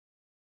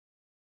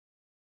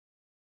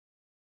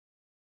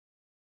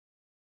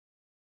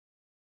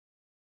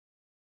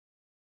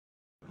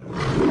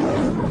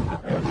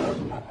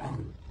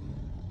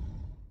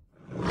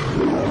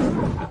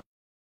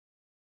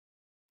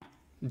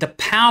the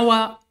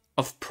power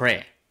of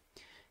prayer,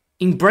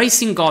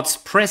 embracing God's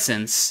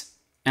presence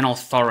and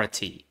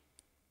authority.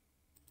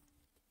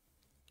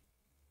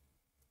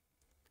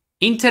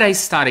 In today's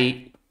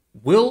study,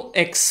 we'll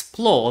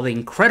explore the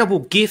incredible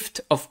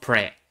gift of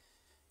prayer,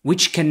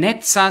 which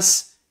connects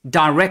us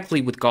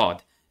directly with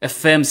God,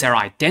 affirms our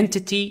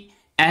identity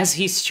as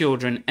His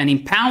children, and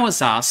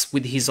empowers us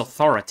with His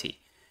authority.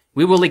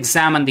 We will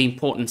examine the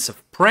importance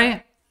of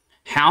prayer,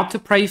 how to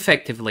pray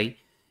effectively,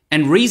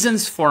 and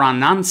reasons for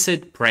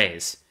unanswered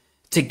prayers.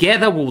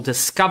 Together, we'll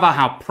discover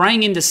how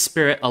praying in the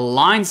Spirit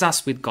aligns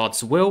us with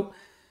God's will,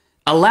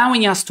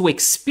 allowing us to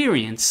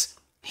experience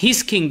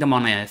His kingdom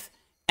on earth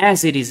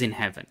as it is in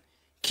heaven.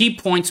 Key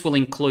points will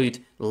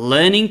include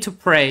learning to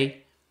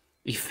pray,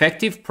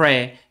 effective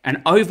prayer,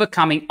 and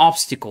overcoming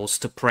obstacles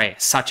to prayer,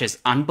 such as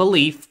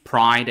unbelief,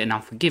 pride, and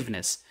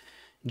unforgiveness.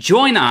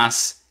 Join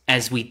us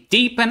as we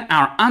deepen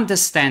our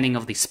understanding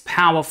of this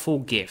powerful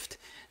gift,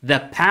 the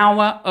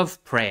power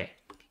of prayer,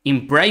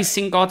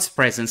 embracing God's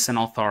presence and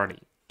authority.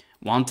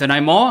 Want to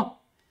know more?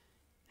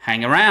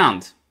 Hang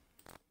around.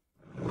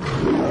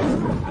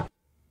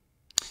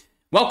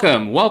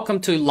 Welcome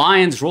to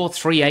Lions Roar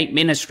 3:8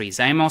 Ministries.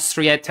 Amos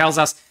 3:8 tells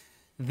us,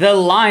 "The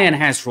lion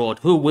has roared,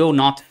 who will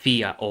not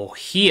fear or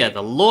hear?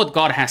 The Lord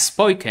God has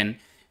spoken,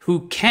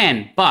 who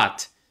can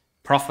but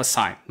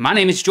prophesy?" My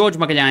name is George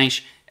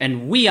Magalhães,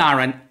 and we are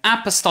an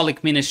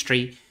apostolic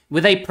ministry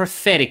with a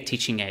prophetic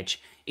teaching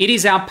edge. It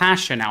is our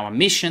passion, our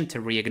mission to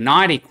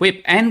reignite,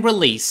 equip, and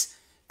release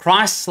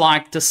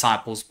Christ-like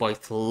disciples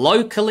both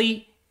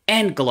locally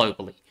and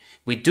globally.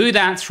 We do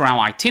that through our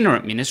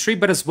itinerant ministry,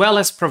 but as well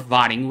as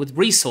providing with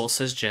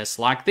resources just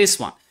like this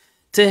one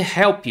to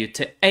help you,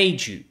 to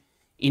aid you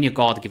in your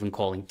God-given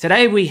calling.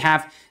 Today we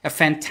have a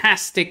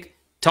fantastic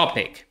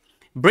topic,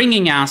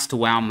 bringing us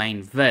to our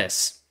main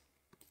verse.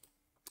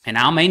 And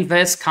our main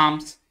verse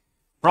comes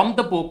from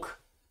the book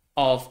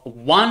of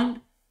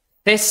 1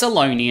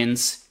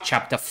 Thessalonians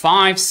chapter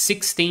 5,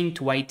 16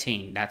 to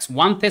 18. That's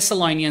 1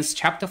 Thessalonians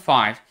chapter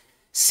 5,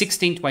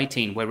 16 to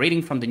 18. We're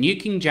reading from the New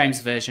King James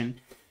Version.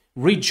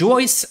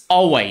 "Rejoice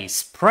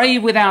always, pray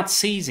without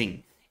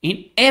ceasing.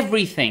 In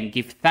everything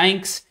give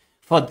thanks,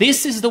 for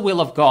this is the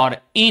will of God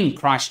in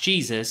Christ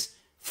Jesus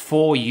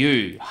for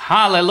you."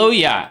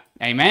 Hallelujah.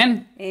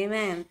 Amen.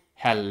 Amen.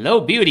 Hello,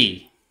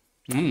 beauty.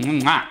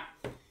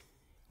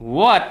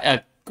 What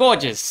a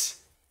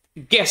gorgeous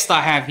guest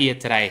I have here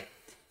today.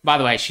 By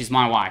the way, she's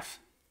my wife,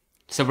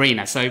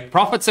 Sabrina. So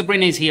Prophet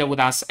Sabrina is here with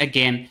us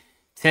again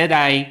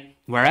today.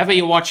 Wherever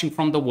you're watching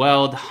from the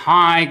world,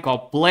 hi,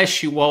 God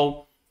bless you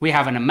all. We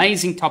have an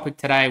amazing topic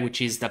today,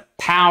 which is the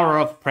power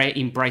of prayer,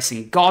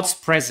 embracing God's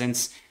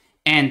presence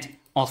and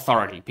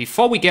authority.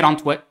 Before we get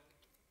onto it,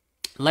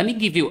 let me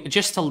give you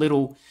just a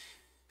little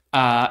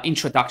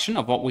introduction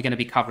of what we're going to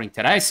be covering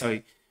today.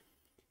 So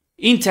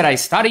in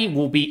today's study,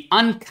 we'll be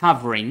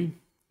uncovering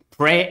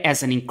prayer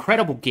as an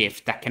incredible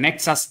gift that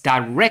connects us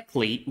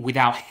directly with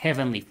our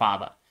Heavenly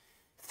Father.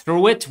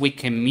 Through it, we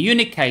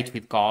communicate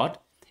with God,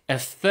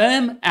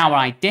 affirm our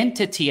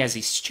identity as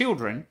His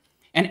children,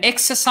 and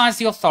exercise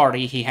the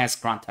authority He has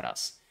granted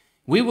us.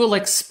 We will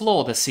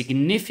explore the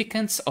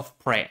significance of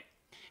prayer,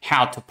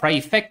 how to pray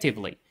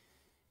effectively,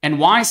 and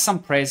why some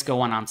prayers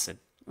go unanswered.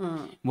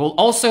 We'll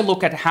also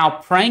look at how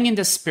praying in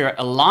the Spirit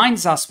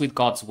aligns us with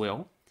God's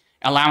will,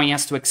 allowing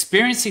us to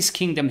experience His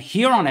kingdom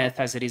here on earth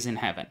as it is in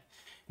heaven.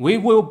 We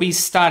will be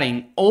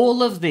studying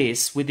all of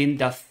this within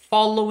the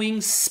following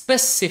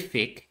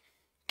specific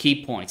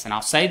key points. And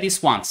I'll say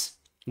this once,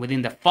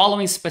 within the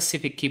following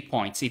specific key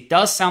points. It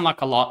does sound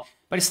like a lot,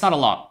 but it's not a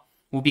lot.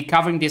 We'll be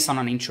covering this on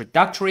an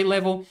introductory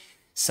level,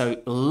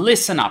 so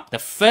listen up. The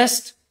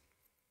first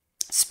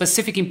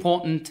specific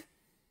important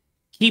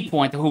key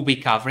point that we'll be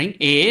covering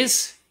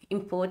is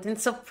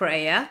importance of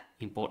prayer.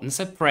 Importance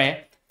of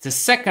prayer. The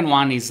second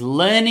one is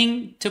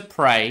learning to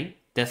pray.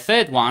 The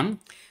third one,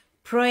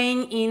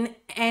 praying in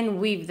and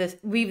with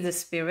the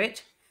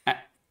Spirit.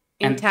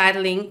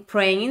 Entitling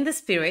Praying in the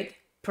Spirit,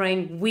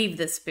 praying with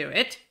the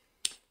Spirit.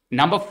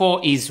 Number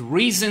 4 is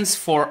reasons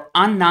for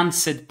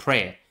unanswered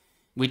prayer,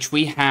 which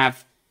we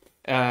have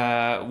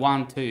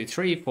 1, 2,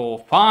 3, 4,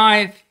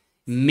 5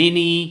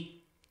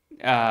 mini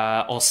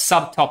or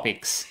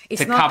subtopics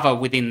to cover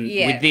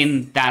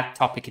within that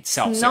topic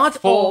itself. Not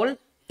all,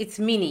 it's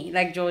mini,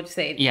 like George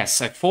said. Yes,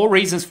 so 4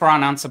 reasons for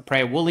unanswered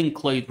prayer will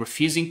include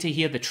refusing to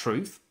hear the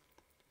truth,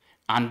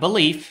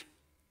 unbelief,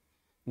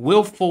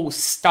 willful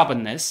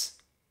stubbornness,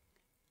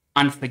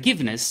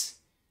 unforgiveness,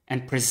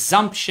 and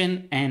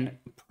presumption and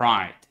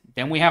pride.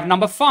 Then we have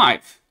number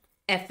 5.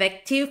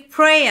 Effective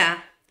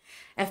prayer.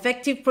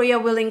 Effective prayer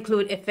will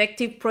include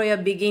effective prayer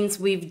begins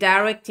with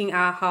directing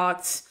our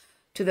hearts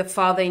to the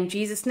Father in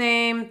Jesus'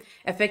 name.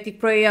 Effective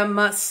prayer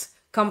must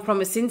come from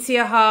a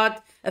sincere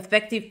heart.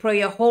 Effective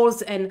prayer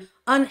holds an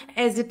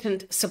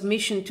unhesitant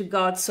submission to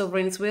God's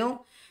sovereign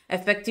will.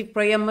 Effective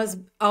prayer must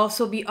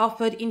also be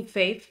offered in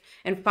faith.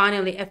 And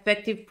finally,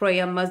 effective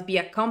prayer must be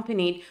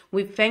accompanied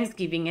with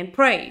thanksgiving and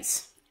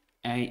praise.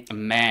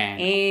 Amen.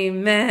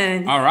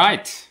 Amen. All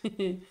right.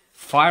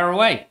 Fire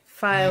away.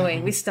 Fire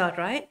away. We start,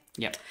 right?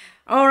 Yep.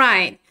 All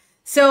right.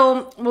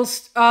 So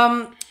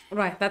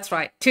right, that's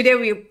right.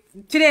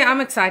 Today I'm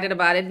excited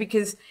about it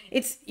because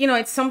it's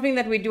something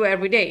that we do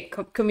every day,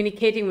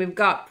 communicating with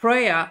God,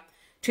 prayer.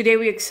 Today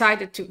we're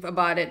excited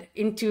about it.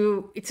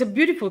 It's a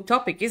beautiful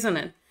topic, isn't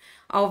it?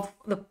 Of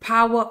the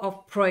power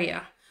of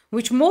prayer,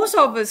 which most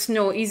of us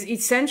know is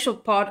essential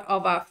part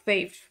of our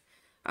faith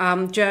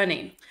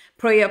journey.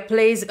 Prayer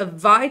plays a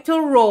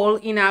vital role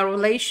in our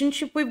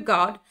relationship with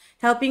God,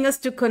 helping us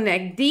to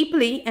connect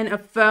deeply and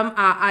affirm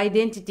our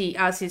identity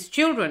as His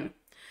children.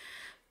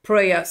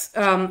 Through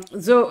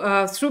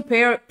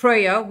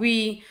prayer,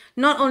 we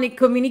not only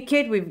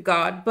communicate with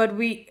God,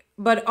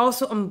 but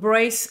also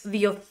embrace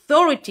the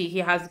authority He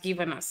has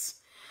given us.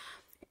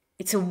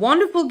 It's a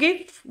wonderful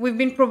gift we've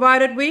been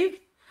provided with,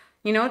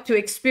 to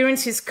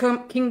experience His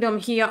kingdom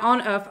here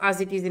on earth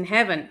as it is in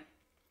heaven.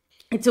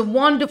 It's a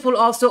wonderful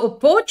also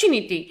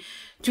opportunity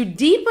to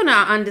deepen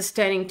our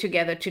understanding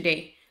together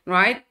today,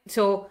 right?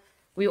 So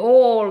we're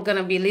all going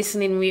to be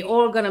listening. We're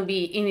all going to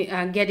be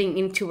getting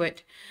into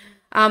it.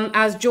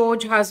 As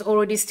George has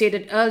already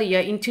stated earlier,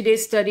 in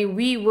today's study,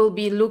 we will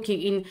be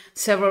looking in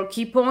several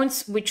key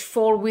points which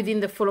fall within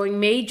the following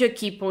major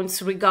key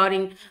points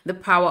regarding the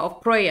power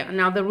of prayer.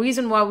 Now, the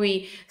reason why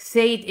we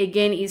say it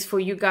again is for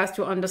you guys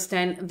to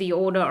understand the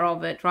order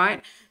of it,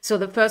 right? So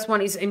the first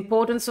one is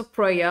importance of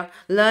prayer,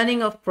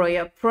 learning of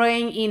prayer,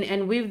 praying in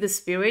and with the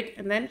Spirit,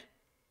 and then?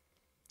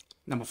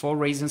 Number 4,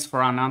 reasons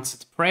for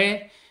unanswered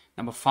prayer.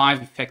 Number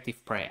 5,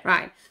 effective prayer.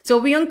 Right. So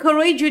we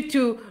encourage you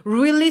to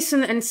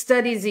re-listen and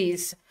study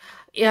these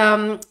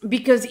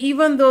because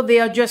even though they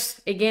are just,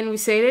 again, we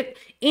say it,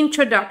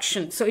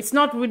 introduction. So it's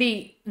not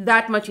really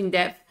that much in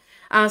depth,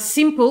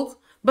 simple,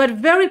 but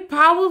very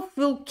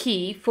powerful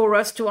key for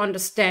us to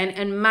understand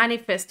and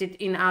manifest it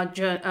in our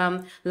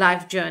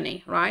life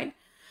journey, right?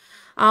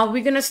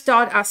 We're going to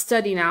start our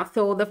study now.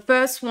 So the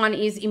first one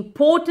is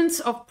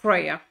importance of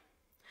prayer.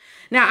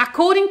 Now,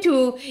 according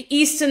to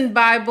Eastern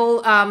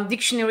Bible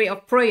Dictionary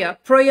of Prayer,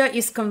 prayer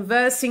is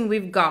conversing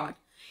with God.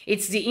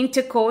 It's the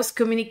intercourse,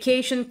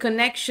 communication,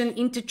 connection,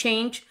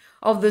 interchange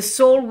of the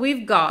soul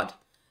with God,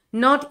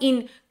 not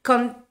in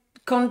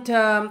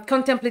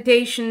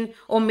contemplation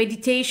or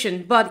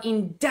meditation, but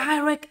in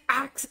direct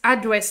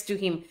address to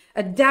Him,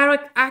 a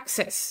direct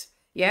access.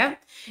 Yeah,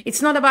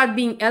 it's not about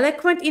being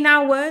eloquent in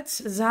our words.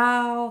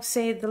 Thou,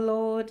 saith the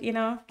Lord,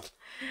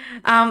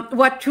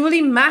 What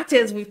truly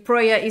matters with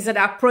prayer is that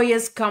our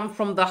prayers come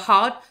from the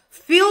heart,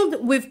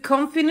 filled with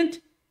confidence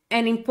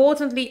and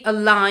importantly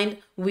aligned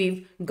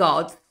with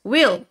God's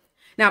will.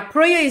 Now,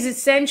 prayer is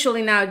essential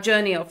in our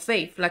journey of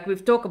faith, like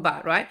we've talked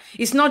about, right?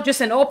 It's not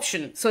just an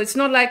option. So it's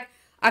not like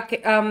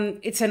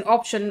it's an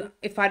option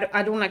if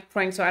I don't like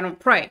praying, so I don't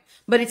pray.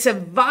 But it's a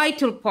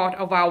vital part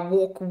of our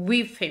walk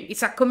with Him.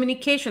 It's a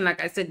communication,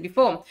 like I said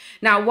before.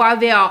 Now, while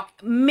there are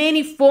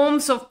many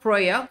forms of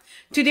prayer,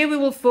 today we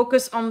will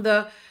focus on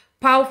the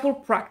powerful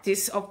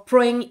practice of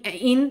praying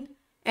in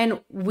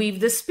and with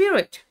the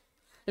Spirit.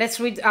 Let's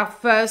read our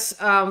first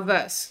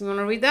verse. You want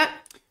to read that?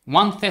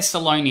 1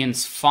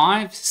 Thessalonians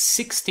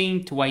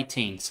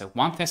 5:16-18. So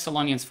 1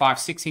 Thessalonians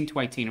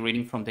 5:16-18,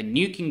 reading from the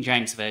New King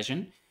James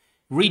Version.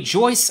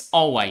 Rejoice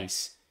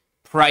always,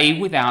 pray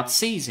without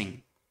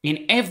ceasing.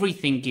 In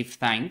everything give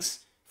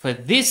thanks, for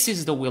this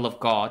is the will of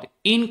God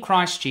in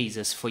Christ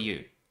Jesus for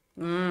you.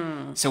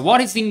 So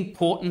what is the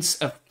importance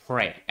of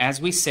prayer?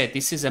 As we said,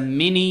 this is a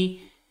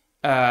mini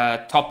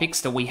topics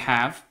that we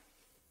have.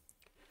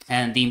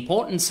 And the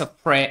importance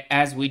of prayer,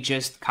 as we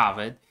just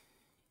covered,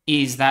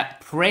 is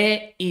that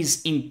prayer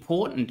is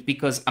important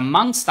because,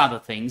 amongst other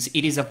things,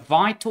 it is a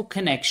vital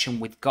connection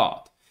with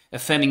God,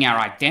 affirming our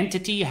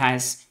identity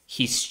as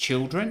His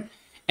children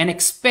and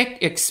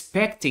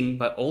expecting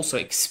but also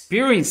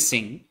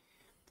experiencing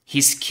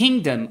His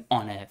kingdom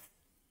on earth.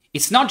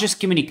 It's not just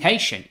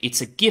communication,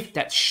 it's a gift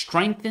that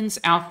strengthens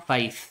our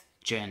faith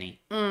journey.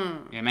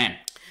 Amen.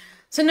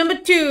 So number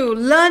 2,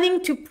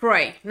 learning to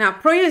pray. Now,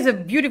 prayer is a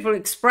beautiful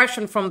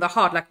expression from the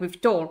heart, like we've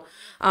talked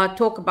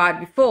about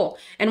before.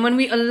 And when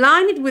we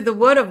align it with the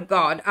Word of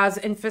God, as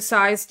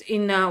emphasized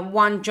in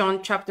 1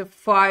 John chapter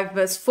 5,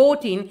 verse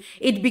 14,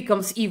 it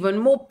becomes even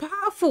more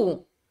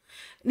powerful.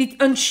 It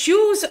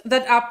ensures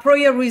that our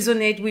prayer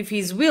resonates with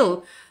His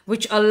will,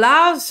 which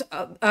allows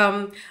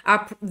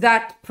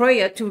that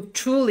prayer to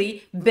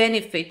truly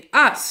benefit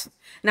us.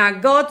 Now,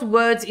 God's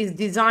words is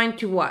designed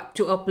to what?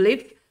 To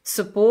uplift,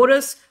 support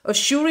us,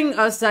 assuring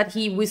us that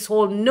He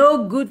withholds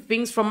no good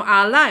things from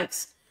our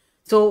lives.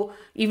 So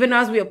even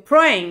as we are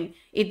praying,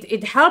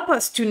 it helps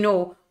us to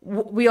know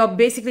we are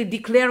basically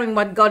declaring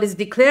what God is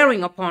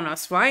declaring upon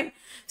us, right?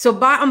 So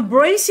by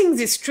embracing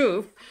this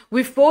truth,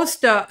 we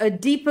foster a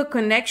deeper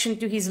connection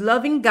to His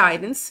loving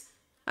guidance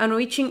and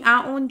reaching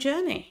our own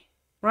journey,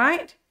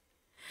 right?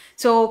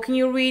 So can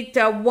you read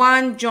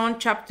 1 John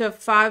chapter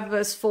 5,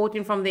 verse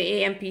 14 from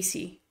the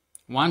AMPC?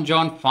 1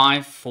 John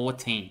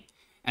 5:14.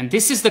 And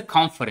this is the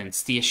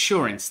confidence, the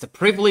assurance, the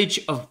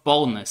privilege of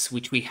boldness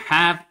which we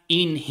have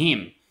in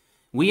Him.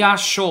 We are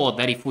sure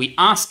that if we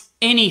ask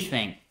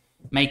anything,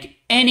 make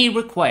any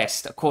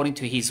request according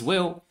to His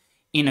will,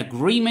 in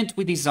agreement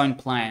with His own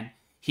plan,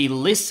 He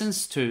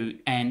listens to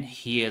and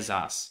hears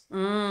us.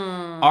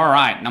 All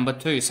right, number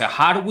 2. So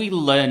how do we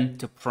learn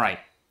to pray?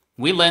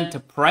 We learn to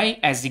pray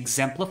as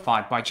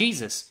exemplified by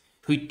Jesus,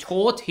 who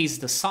taught his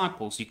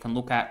disciples. You can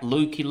look at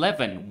Luke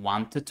 11,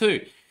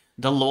 1-2.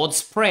 The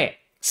Lord's Prayer,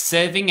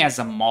 serving as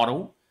a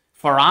model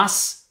for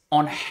us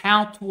on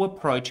how to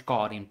approach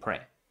God in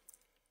prayer.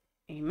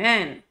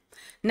 Amen.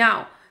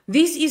 Now,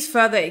 this is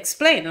further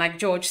explained, like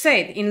George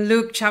said, in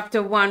Luke chapter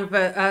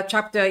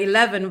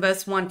 11,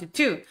 verse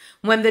 1-2,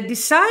 when the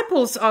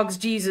disciples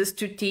asked Jesus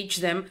to teach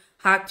them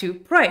how to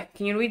pray.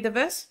 Can you read the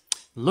verse?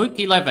 Luke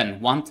 11,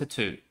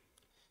 1-2.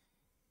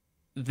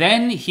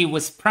 Then he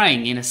was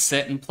praying in a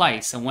certain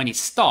place, and when he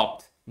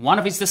stopped, one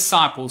of his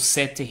disciples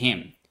said to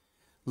him,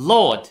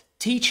 Lord,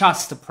 teach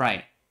us to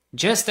pray,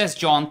 just as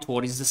John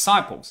taught his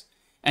disciples.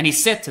 And he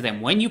said to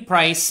them, when you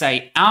pray,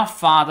 say, Our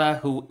Father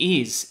who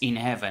is in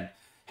heaven,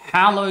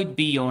 hallowed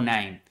be your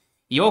name.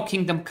 Your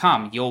kingdom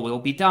come, your will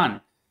be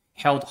done,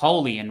 held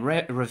holy and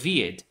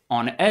revered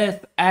on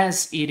earth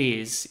as it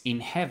is in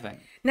heaven.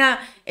 Now,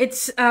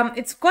 it's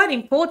quite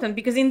important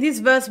because in this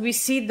verse we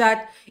see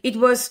that it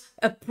was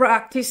a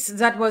practice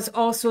that was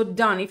also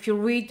done. If you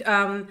read,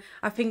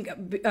 I think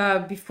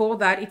before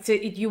that,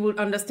 you will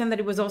understand that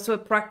it was also a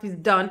practice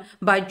done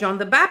by John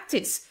the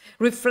Baptist,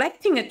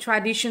 reflecting a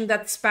tradition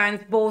that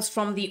spans both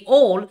from the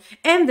Old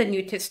and the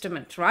New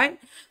Testament, right?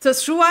 So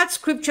throughout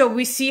Scripture,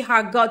 we see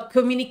how God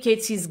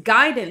communicates his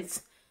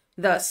guidance,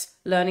 thus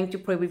learning to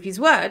pray with his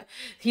word,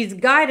 his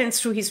guidance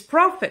through his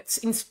prophets,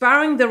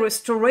 inspiring the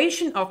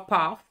restoration of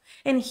path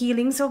and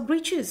healings of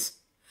breaches.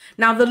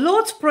 Now, the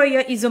Lord's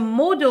Prayer is a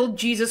model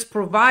Jesus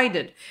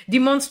provided,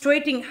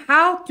 demonstrating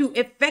how to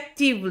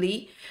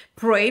effectively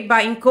pray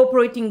by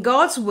incorporating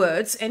God's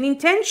words and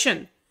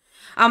intention.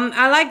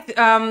 I like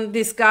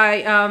this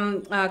guy,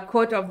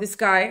 quote of this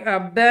guy,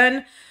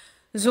 Ben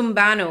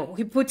Zumbano.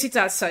 He puts it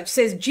as such,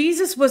 says,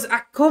 Jesus was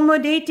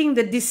accommodating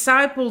the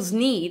disciples'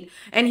 need,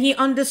 and he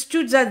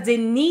understood that they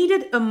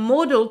needed a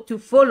model to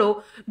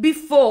follow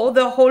before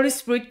the Holy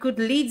Spirit could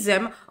lead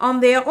them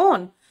on their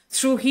own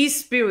through his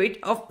spirit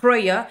of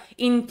prayer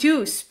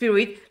into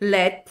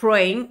spirit-led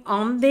praying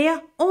on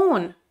their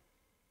own.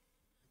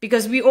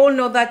 Because we all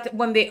know that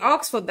when they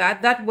asked for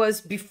that, that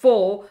was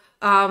before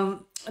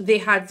they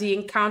had the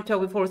encounter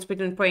with Holy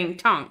Spirit and praying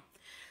tongue.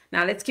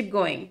 Now let's keep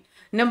going.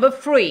 Number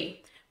 3.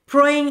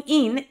 Praying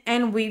in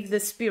and with the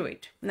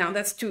Spirit. Now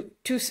that's two.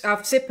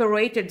 I've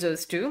separated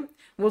those two.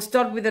 We'll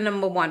start with the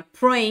number 1,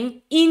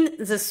 praying in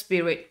the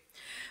Spirit.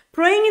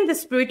 Praying in the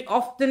Spirit,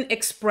 often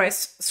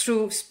expressed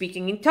through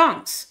speaking in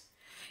tongues,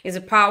 is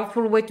a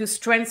powerful way to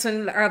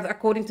strengthen,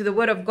 according to the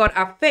Word of God,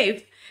 our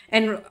faith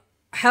and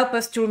help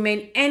us to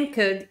remain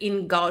anchored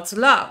in God's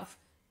love.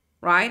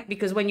 Right?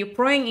 Because when you're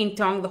praying in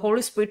tongue, the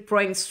Holy Spirit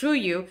praying through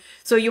you.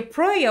 So your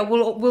prayer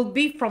will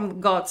be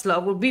from God's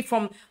love, will be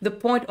from the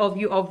point of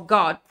view of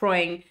God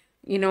praying,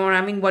 you know what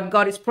I mean? What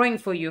God is praying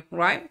for you,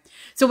 right?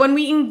 So when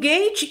we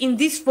engage in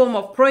this form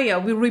of prayer,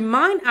 we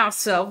remind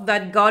ourselves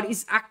that God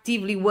is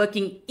actively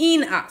working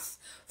in us,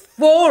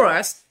 for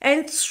us,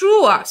 and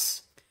through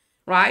us,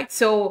 right?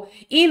 So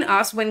in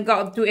us, when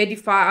God to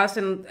edify us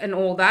and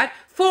all that,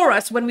 for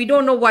us, when we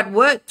don't know what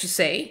word to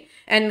say,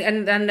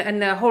 and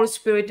the Holy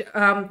Spirit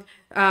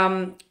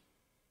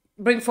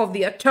bring forth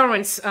the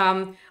utterance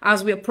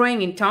as we are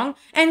praying in tongue,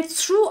 and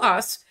through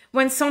us,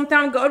 when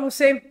sometimes God will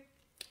say,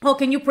 oh,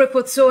 can you pray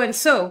for so and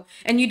so,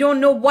 and you don't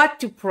know what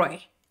to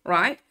pray,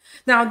 right?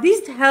 Now,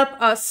 this help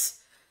us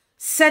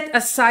set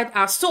aside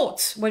our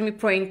thoughts when we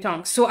pray in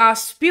tongues, so our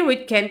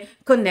spirit can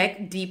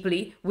connect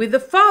deeply with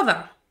the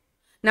Father.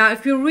 Now,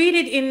 if you read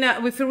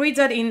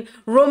that in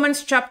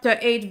Romans chapter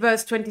 8,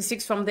 verse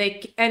 26 from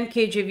the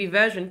NKJV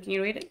version, can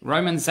you read it?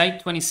 Romans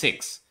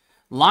 8:26.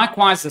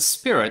 Likewise, the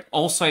Spirit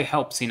also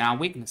helps in our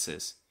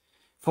weaknesses.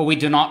 For we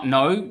do not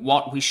know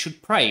what we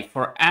should pray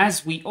for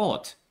as we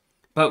ought,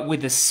 but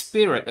the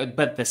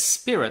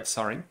Spirit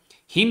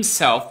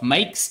himself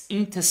makes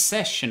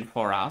intercession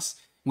for us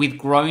with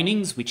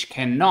groanings which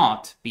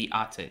cannot be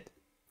uttered.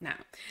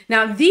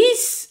 Now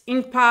this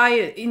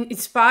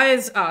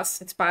inspires us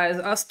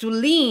to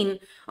lean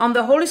on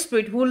the Holy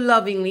Spirit who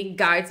lovingly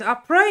guides our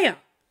prayer,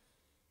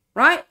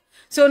 right?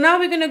 So now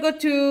we're going to go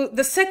to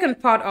the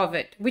second part of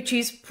it, which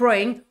is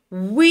praying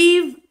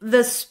with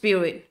the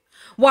Spirit.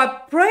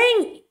 While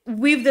praying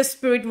with the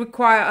Spirit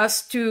requires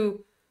us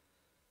to,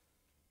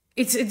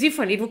 it's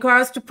different. It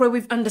requires us to pray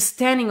with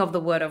understanding of the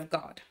Word of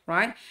God,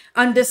 right?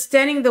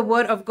 Understanding the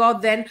Word of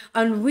God then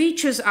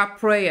enriches our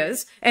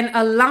prayers and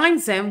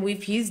aligns them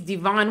with His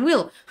divine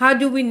will. How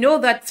do we know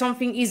that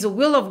something is the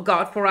will of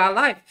God for our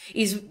life?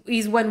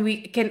 Is when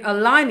we can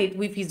align it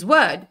with His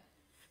Word.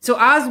 So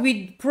as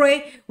we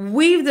pray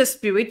with the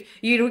Spirit,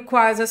 it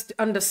requires us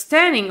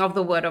understanding of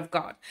the Word of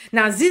God.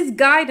 Now, this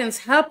guidance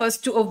helps us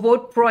to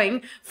avoid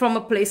praying from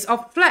a place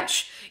of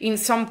flesh. In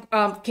some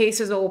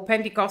cases, or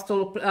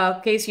Pentecostal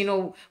case, you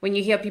know, when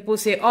you hear people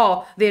say,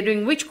 oh, they're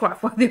doing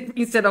witchcraft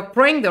instead of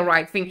praying the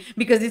right thing,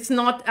 because it's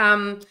not,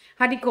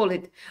 how do you call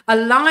it,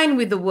 aligned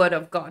with the Word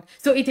of God.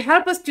 So it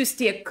helps us to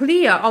steer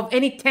clear of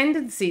any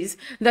tendencies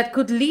that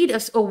could lead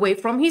us away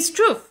from His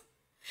truth.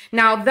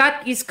 Now,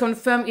 that is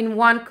confirmed in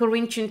 1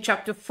 Corinthians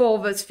chapter 4,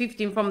 verse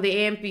 15 from the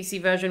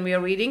AMPC version we are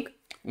reading.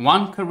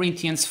 1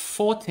 Corinthians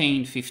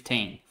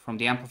 14:15 from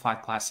the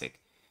Amplified Classic.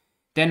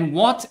 Then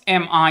what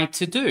am I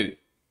to do?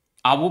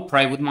 I will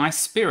pray with my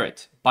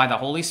spirit, by the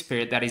Holy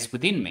Spirit that is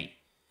within me.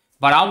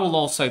 But I will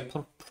also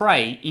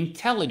pray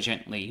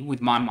intelligently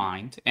with my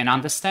mind and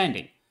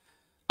understanding.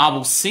 I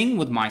will sing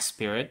with my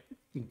spirit,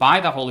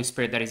 by the Holy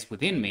Spirit that is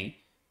within me.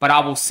 But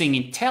I will sing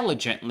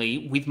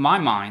intelligently with my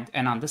mind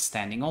and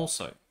understanding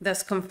also.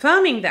 That's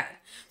confirming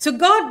that. So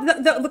God,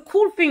 the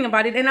cool thing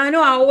about it, and I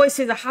know I always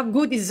say that how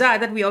good is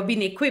that we are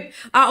being equipped.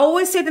 I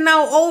always say it and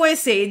I'll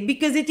always say it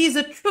because it is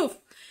the truth.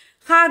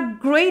 How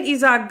great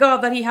is our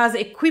God that He has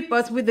equipped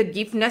us with the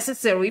gift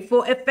necessary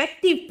for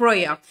effective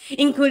prayer,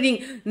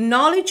 including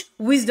knowledge,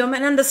 wisdom,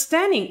 and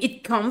understanding.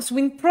 It comes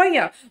with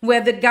prayer,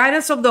 where the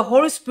guidance of the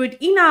Holy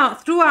Spirit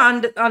through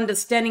our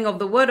understanding of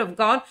the Word of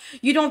God.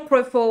 You don't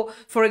pray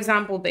for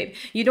example, babe.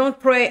 You don't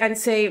pray and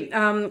say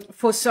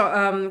for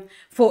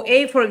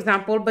A, for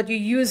example, but you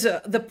use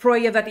the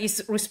prayer that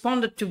is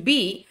responded to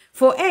B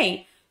for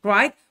A.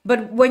 Right?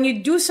 But when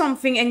you do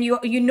something and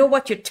you know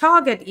what your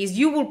target is,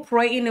 you will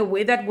pray in a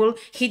way that will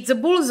hit the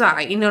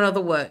bullseye, in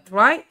another word,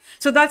 right?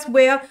 So that's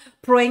where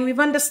praying with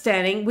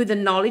understanding, with the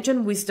knowledge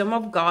and wisdom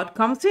of God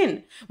comes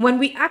in. When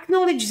we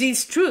acknowledge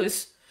these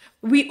truths,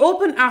 we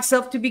open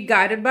ourselves to be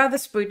guided by the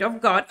Spirit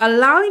of God,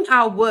 allowing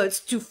our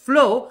words to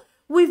flow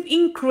with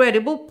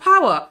incredible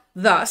power,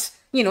 thus,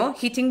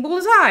 hitting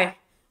bullseye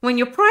when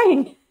you're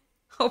praying.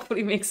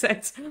 Hopefully makes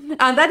sense.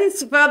 And that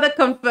is further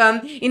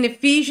confirmed in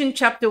Ephesians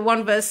chapter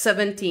 1, verse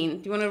 17.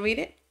 Do you want to read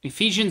it?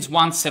 Ephesians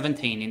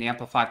 1:17 in the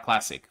Amplified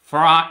Classic. For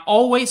I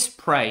always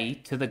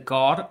pray to the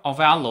God of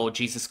our Lord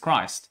Jesus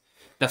Christ,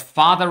 the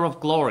Father of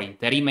glory,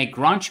 that He may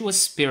grant you a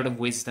spirit of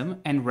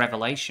wisdom and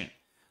revelation,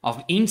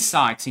 of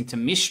insights into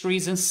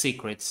mysteries and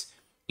secrets,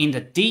 in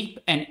the deep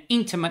and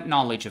intimate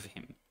knowledge of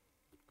Him.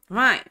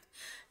 Right.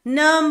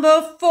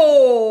 Number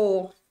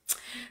 4.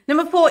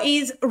 Number 4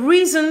 is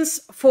reasons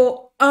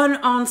for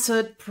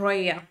unanswered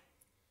prayer,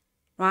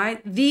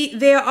 right?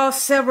 There are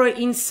several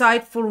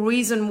insightful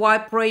reasons why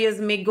prayers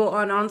may go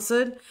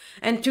unanswered.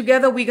 And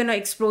together we're going to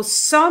explore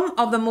some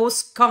of the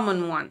most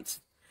common ones.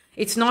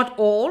 It's not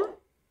all,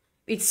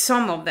 it's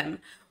some of them.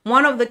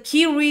 One of the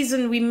key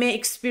reasons we may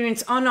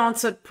experience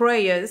unanswered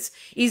prayers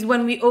is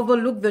when we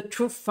overlook the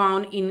truth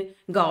found in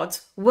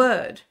God's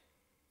word.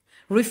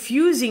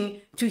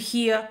 Refusing to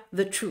hear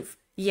the truth.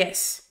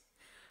 Yes.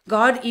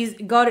 God is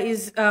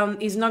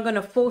not going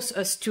to force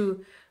us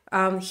to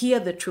hear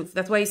the truth.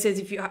 That's why He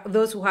says,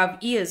 those who have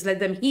ears, let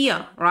them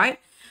hear. Right?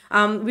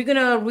 We're going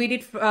to read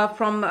it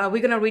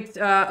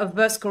a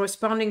verse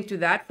corresponding to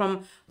that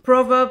from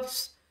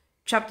Proverbs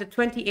chapter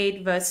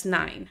 28, verse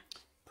 9.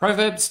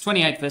 Proverbs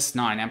 28, verse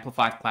 9,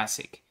 Amplified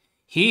Classic.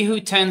 He who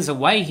turns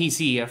away his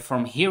ear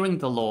from hearing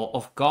the law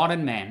of God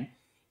and man,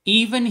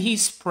 even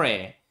his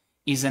prayer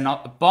is an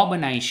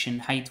abomination,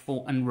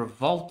 hateful and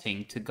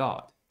revolting to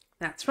God.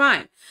 That's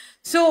right.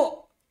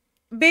 So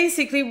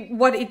basically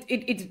what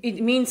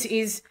it means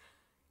is,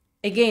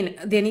 again,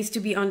 there needs to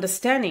be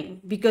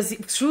understanding, because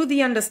through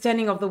the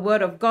understanding of the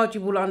Word of God,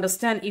 you will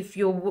understand if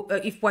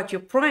what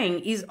you're praying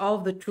is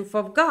of the truth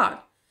of God.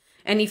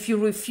 And if you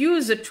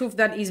refuse the truth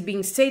that is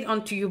being said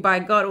unto you by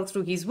God or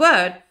through His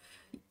Word,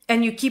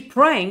 and you keep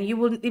praying,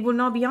 it will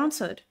not be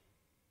answered.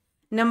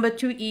 Number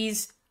 2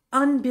 is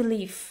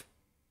unbelief.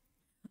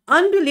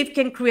 Unbelief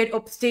can create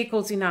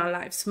obstacles in our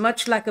lives,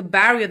 much like a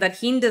barrier that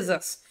hinders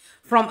us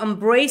from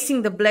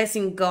embracing the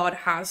blessing God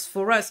has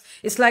for us.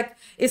 It's like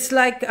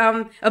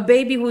a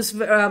baby who's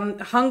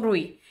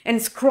hungry and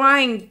is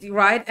crying,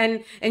 right?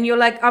 And you're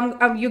like,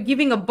 you're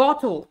giving a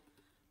bottle,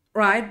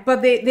 right?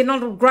 But they're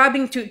not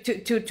grabbing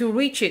to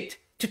reach it,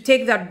 to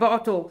take that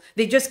bottle.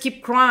 They just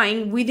keep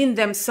crying within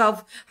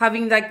themselves,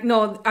 having like,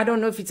 no, I don't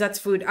know if that's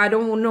food. I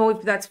don't know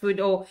if that's food,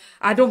 or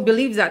I don't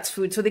believe that's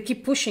food. So they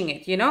keep pushing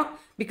it,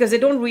 because they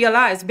don't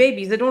realize,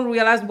 babies, they don't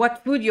realize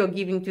what food you're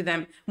giving to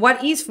them.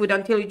 What is food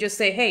until you just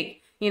say, hey,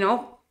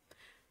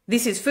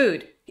 this is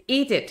food.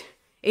 Eat it.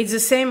 It's the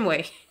same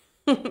way.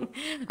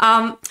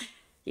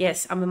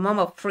 Yes, I'm a mom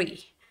of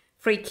three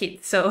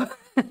kids. So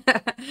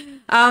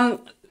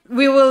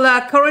we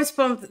will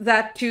correspond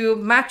that to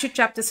Matthew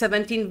chapter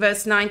 17,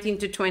 verse 19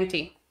 to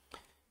 20.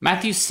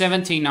 Matthew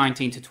 17,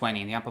 19 to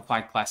 20 in the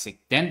Amplified Classic.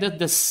 Then the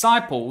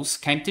disciples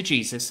came to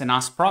Jesus and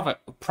asked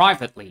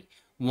privately,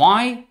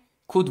 why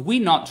could we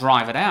not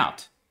drive it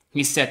out?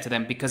 He said to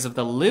them, because of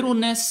the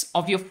littleness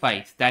of your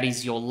faith, that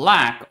is your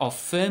lack of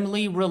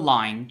firmly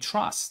relying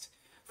trust.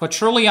 For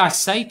truly I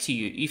say to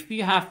you, if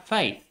you have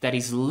faith that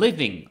is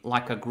living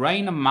like a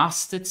grain of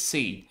mustard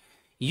seed,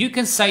 you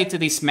can say to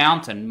this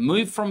mountain,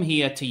 move from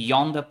here to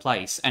yonder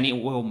place, and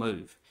it will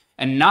move,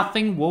 and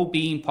nothing will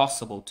be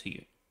impossible to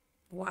you.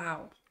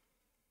 Wow.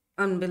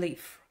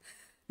 Unbelief.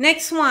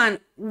 Next one,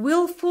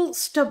 willful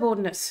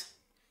stubbornness.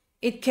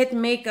 It can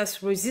make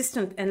us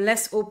resistant and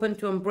less open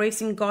to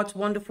embracing God's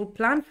wonderful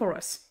plan for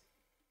us.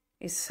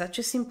 It's such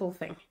a simple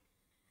thing.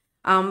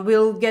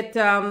 We'll get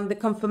the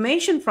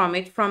confirmation from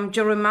it from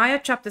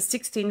Jeremiah chapter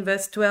 16,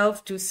 verse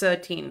 12 to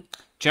 13.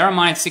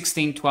 Jeremiah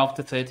 16, 12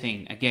 to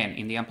 13, again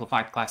in the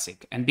Amplified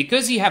Classic. And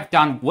because you have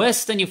done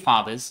worse than your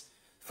fathers,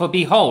 for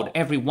behold,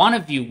 every one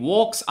of you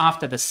walks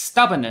after the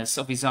stubbornness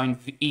of his own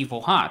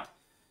evil heart,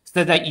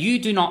 so that you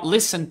do not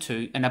listen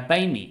to and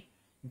obey me.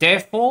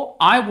 Therefore,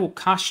 I will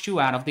cast you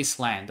out of this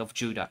land of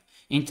Judah,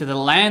 into the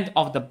land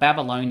of the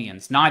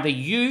Babylonians. Neither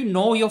you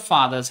nor your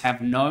fathers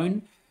have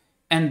known,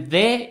 and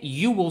there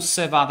you will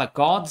serve other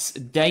gods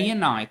day and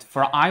night,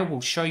 for I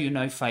will show you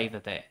no favor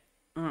there.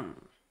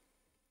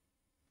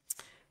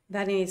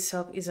 That in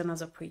itself is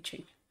another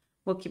preaching.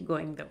 We'll keep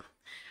going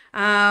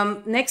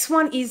though. Next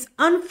one is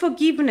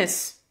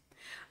unforgiveness.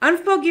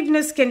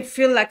 Unforgiveness can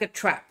feel like a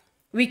trap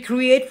we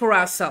create for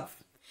ourselves.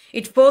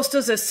 It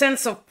fosters a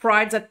sense of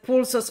pride that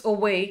pulls us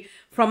away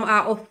from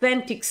our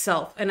authentic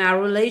self and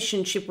our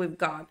relationship with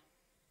God.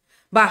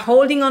 By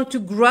holding on to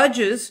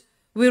grudges,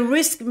 we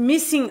risk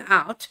missing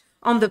out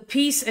on the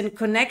peace and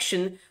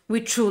connection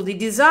we truly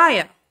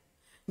desire.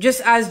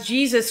 Just as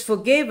Jesus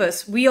forgave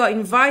us, we are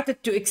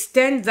invited to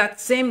extend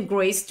that same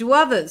grace to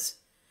others.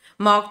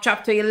 Mark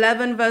chapter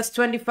 11, verse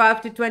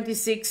 25 to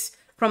 26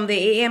 from the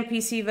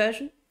AMPC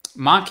version.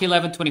 Mark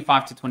 11,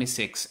 25 to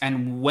 26.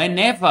 And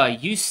whenever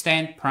you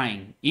stand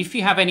praying, if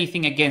you have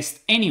anything against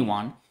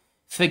anyone,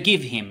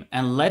 forgive him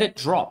and let it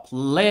drop.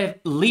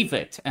 Leave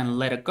it and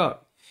let it go.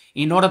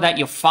 In order that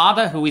your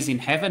Father who is in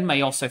heaven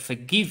may also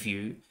forgive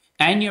you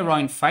and your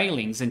own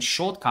failings and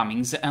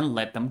shortcomings, and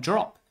let them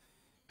drop.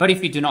 But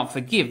if you do not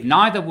forgive,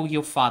 neither will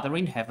your Father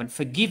in heaven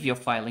forgive your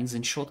failings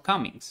and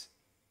shortcomings.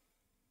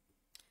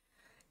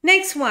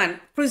 Next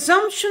one,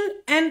 presumption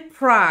and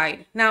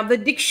pride. Now, the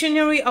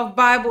Dictionary of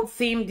Bible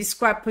Theme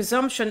describes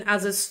presumption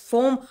as a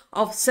form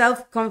of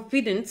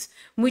self-confidence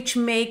which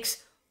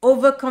makes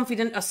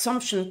overconfident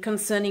assumption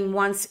concerning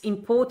one's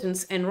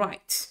importance and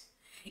rights.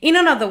 In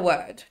another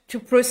word, to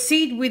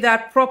proceed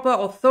without proper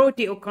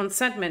authority or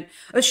consentment,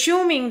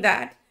 assuming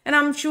that, and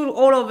I'm sure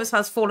all of us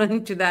has fallen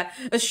into that,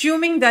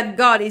 assuming that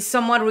God is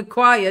somewhat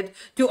required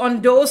to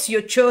endorse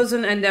your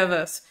chosen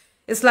endeavors.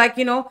 It's like,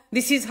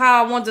 this is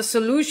how I want the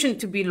solution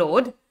to be,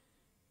 Lord.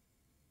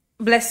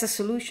 Bless the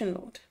solution,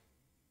 Lord.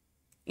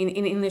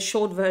 In the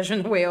short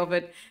version way of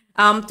it.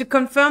 To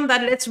confirm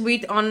that, let's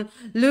read on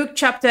Luke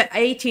chapter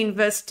 18,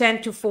 verse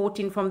 10 to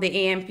 14 from the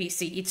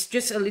AMPC. It's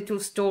just a little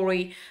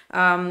story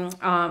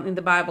in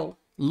the Bible.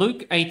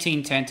 Luke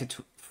 18, 10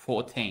 to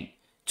 14.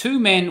 2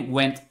 men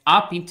went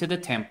up into the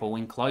temple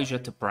enclosure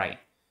to pray.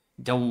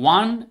 The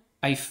one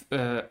a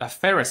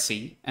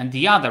Pharisee and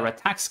the other a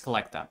tax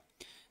collector.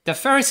 The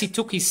Pharisee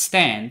took his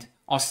stand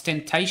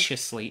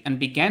ostentatiously and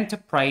began to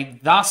pray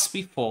thus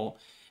before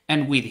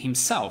and with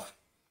himself.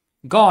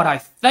 God, I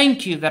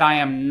thank you that I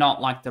am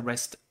not like the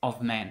rest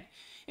of men,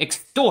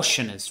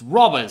 extortioners,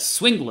 robbers,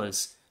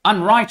 swindlers,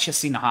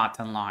 unrighteous in heart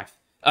and life,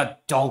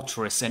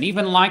 adulterous, and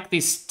even like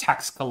this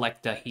tax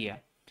collector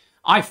here.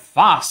 I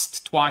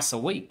fast twice a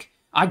week.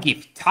 I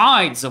give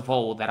tithes of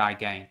all that I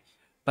gain.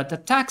 But the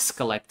tax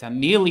collector,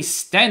 merely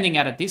standing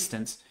at a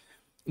distance,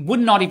 would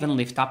not even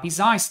lift up his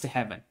eyes to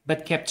heaven,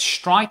 but kept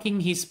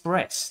striking his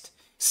breast,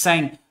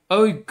 saying,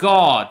 O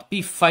God,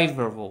 be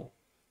favorable.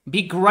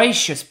 Be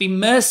gracious, be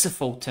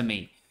merciful to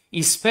me,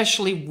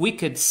 especially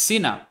wicked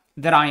sinner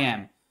that I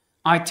am.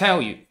 I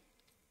tell you,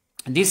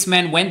 this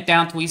man went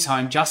down to his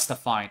home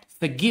justified,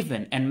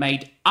 forgiven, and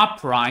made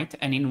upright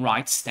and in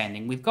right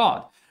standing with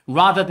God,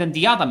 rather than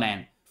the other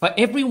man. For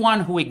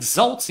everyone who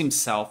exalts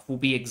himself will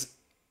be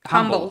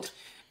humbled,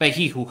 but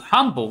he who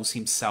humbles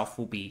himself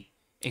will be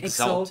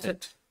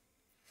exalted.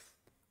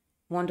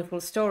 Wonderful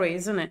story,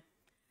 isn't it?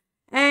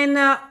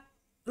 And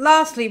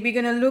lastly, we're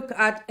going to look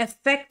at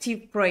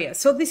effective prayer.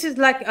 So this is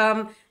like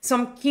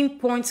some key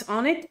points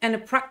on it and a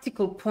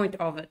practical point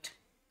of it.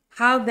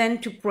 How then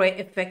to pray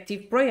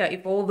effective prayer?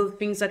 If all the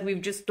things that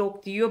we've just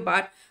talked to you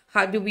about,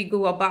 how do we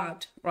go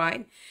about,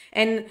 right?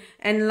 And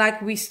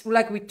like we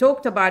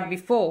talked about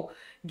before,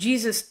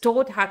 Jesus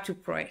taught how to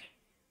pray,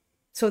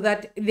 so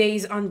that there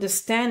is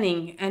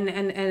understanding and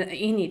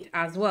in it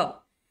as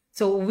well.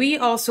 So we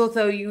also,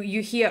 though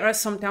you hear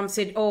us sometimes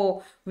say,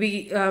 oh,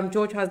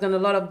 George has done a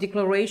lot of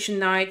declaration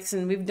nights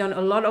and we've done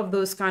a lot of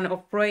those kind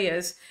of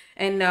prayers,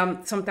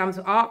 and sometimes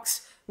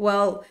ask,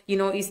 well,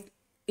 if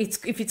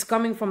it's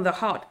coming from the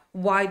heart,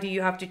 why do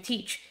you have to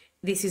teach?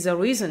 This is a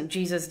reason.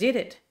 Jesus did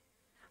it.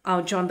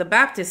 John the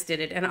Baptist did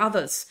it, and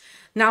others.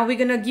 Now we're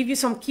going to give you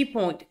some key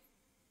point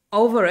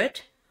over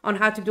it on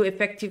how to do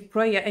effective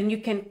prayer, and you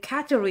can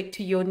cater it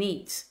to your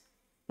needs,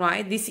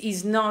 right? This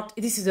is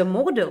a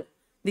model,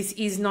 This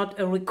is not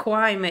a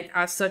requirement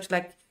as such,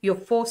 like you're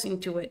forced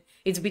into it.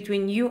 It's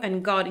between you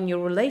and God in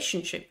your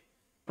relationship,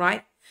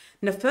 right?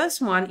 And the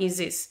first one is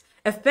this.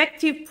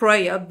 Effective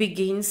prayer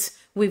begins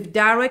with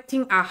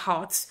directing our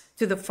hearts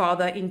to the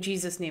Father in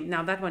Jesus' name.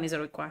 Now, that one is a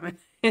requirement.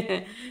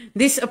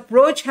 This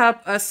approach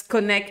helps us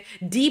connect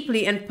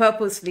deeply and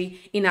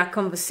purposely in our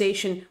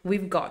conversation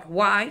with God.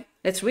 Why?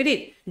 Let's read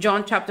it.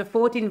 John chapter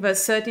 14,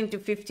 verse 13 to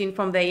 15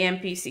 from the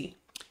AMPC.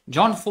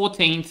 John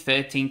 14,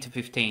 13 to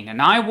 15.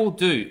 And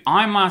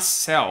I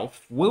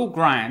myself will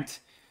grant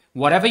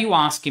whatever you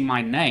ask in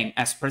my name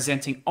as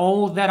presenting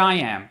all that I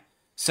am,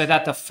 so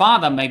that the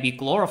Father may be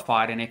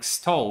glorified and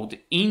extolled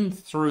in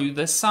through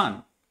the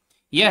Son.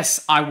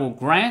 Yes, I will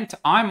grant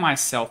I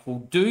myself will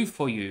do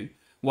for you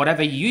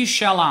whatever you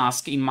shall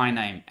ask in my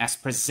name as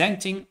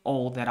presenting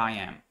all that I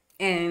am.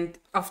 And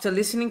after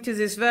listening to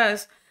this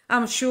verse,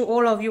 I'm sure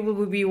all of you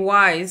will be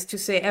wise to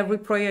say every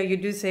prayer you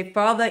do, say,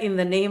 Father, in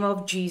the name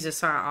of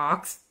Jesus, I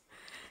ask.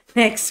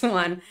 Next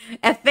one.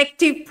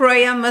 Effective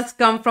prayer must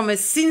come from a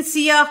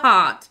sincere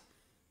heart.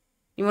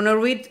 You want to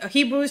read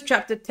Hebrews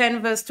chapter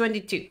 10, verse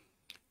 22.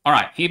 All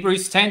right,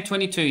 Hebrews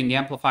 10:22 in the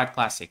Amplified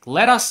Classic.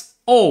 Let us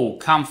all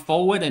come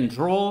forward and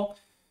draw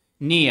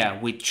near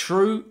with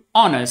true,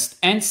 honest,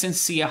 and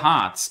sincere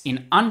hearts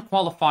in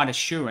unqualified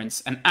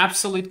assurance and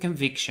absolute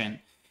conviction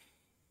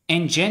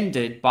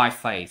engendered by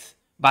faith,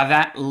 by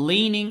that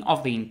leaning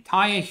of the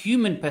entire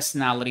human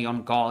personality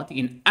on God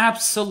in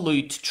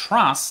absolute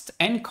trust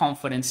and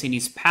confidence in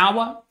his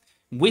power,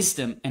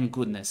 wisdom, and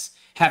goodness,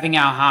 having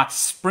our hearts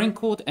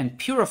sprinkled and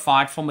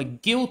purified from a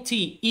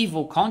guilty,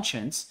 evil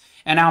conscience,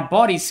 and our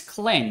bodies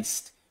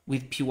cleansed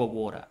with pure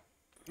water.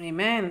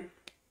 Amen.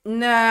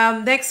 Now,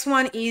 next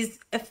one is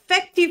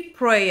effective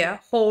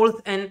prayer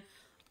holds an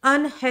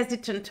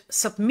unhesitant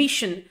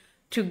submission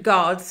to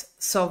God's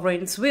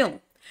sovereign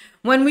will.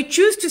 When we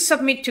choose to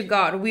submit to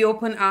God, we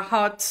open our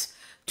hearts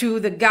to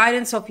the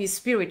guidance of his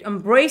Spirit,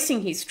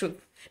 embracing his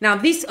truth. Now,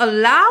 this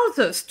allows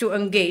us to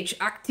engage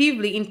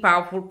actively in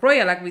powerful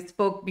prayer, like we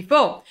spoke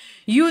before,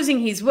 using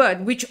his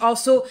word, which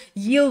also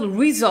yield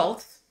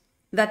results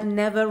that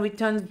never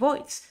returns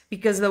void,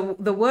 because the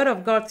word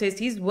of God says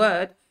his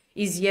word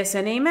is yes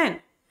and amen.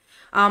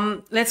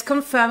 Let's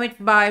confirm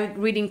it by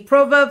reading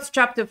Proverbs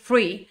chapter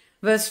 3,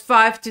 verse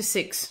 5 to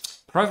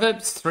 6.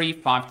 Proverbs 3,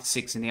 5 to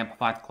 6 in the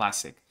Amplified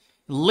Classic.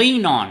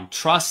 Lean on,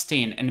 trust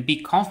in, and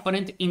be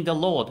confident in the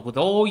Lord with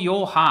all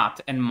your heart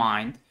and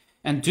mind,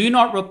 and do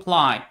not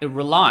rely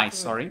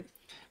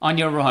on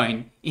your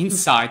own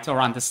insight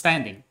or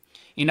understanding.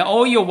 In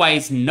all your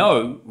ways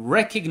know,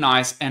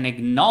 recognize, and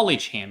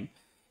acknowledge him,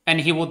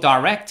 and he will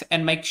direct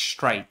and make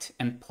straight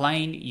and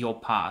plain your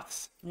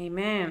paths.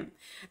 Amen.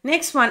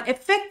 Next one,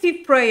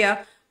 effective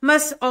prayer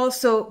must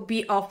also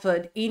be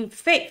offered in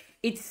faith.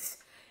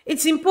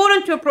 It's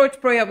important to approach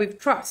prayer with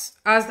trust,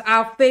 as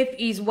our faith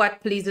is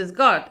what pleases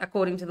God,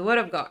 according to the word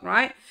of God,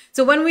 right?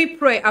 So when we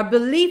pray, our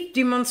belief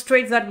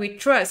demonstrates that we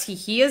trust he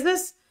hears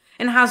us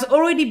and has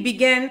already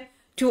begun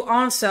to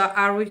answer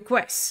our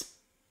requests,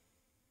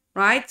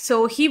 right?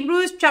 So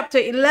Hebrews chapter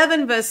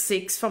 11, verse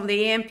 6 from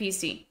the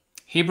AMPC.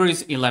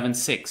 Hebrews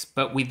 11:6.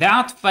 But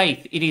without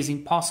faith it is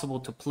impossible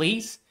to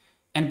please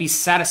and be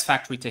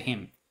satisfactory to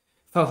him.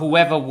 For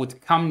whoever would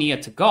come near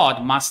to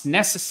God must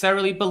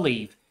necessarily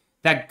believe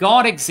that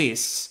God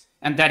exists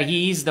and that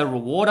he is the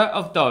rewarder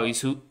of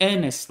those who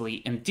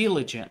earnestly and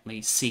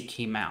diligently seek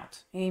him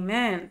out.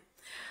 Amen.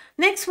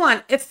 Next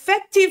one,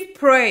 effective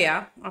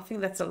prayer. I think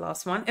that's the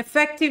last one.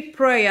 Effective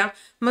prayer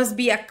must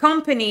be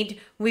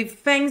accompanied with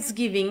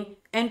thanksgiving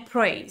and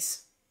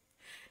praise.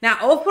 Now,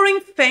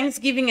 offering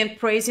thanksgiving and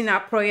praise in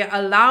our prayer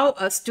allow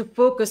us to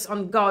focus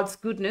on God's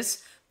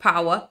goodness,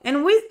 power,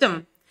 and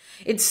wisdom.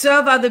 It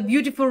serves as a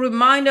beautiful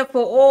reminder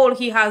for all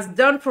he has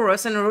done for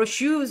us and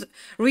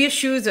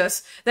reassures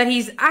us that he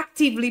is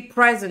actively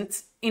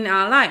present in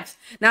our lives.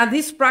 Now,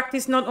 this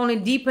practice not only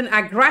deepens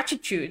our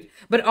gratitude,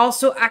 but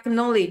also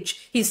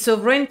acknowledge his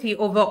sovereignty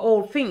over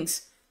all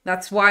things.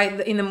 That's why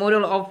in the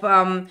model of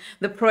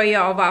the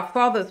prayer of our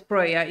Father's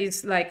prayer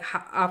is like,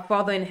 our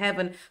Father in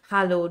heaven,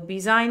 hallowed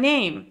be thy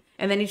name.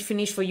 And then it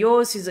finished, for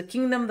yours is the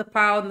kingdom, the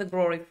power, and the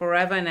glory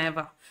forever and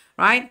ever,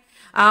 right?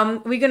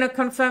 We're going to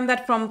confirm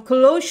that from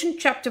Colossians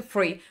chapter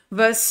 3,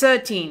 verse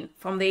 13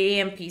 from the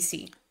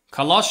AMPC.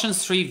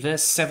 Colossians 3,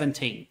 verse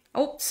 17.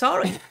 Oh,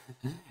 sorry.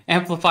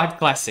 Amplified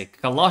Classic.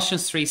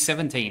 Colossians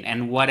 3:17.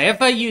 And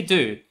whatever you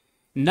do,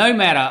 no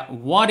matter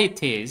what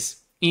it is,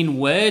 in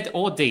word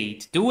or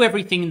deed, do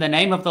everything in the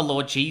name of the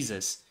Lord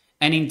Jesus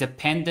and in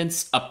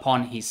dependence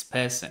upon his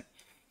person,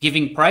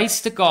 giving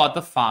praise to God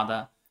the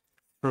Father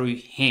through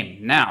him.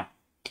 Now,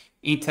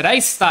 in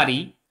today's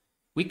study,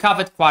 we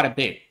covered quite a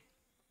bit.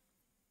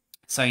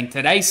 So in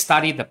today's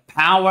study, the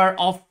power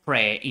of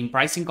prayer,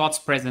 embracing God's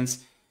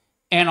presence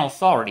and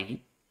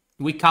authority,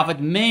 we covered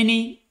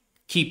many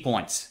key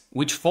points,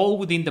 which fall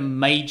within the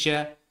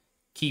major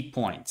key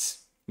points.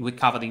 We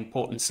covered the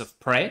importance of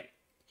prayer.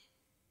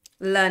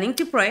 Learning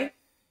to pray.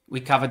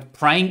 We covered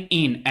praying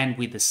in and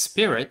with the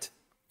Spirit.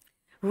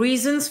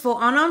 Reasons for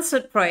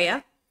unanswered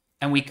prayer.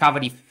 And we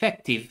covered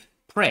effective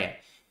prayer.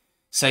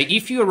 So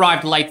if you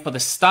arrived late for the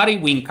study,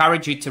 we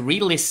encourage you to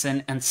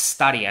re-listen and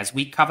study as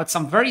we covered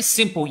some very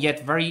simple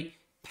yet very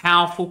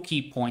powerful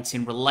key points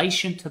in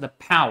relation to the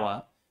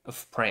power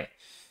of prayer.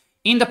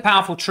 In the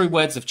powerful true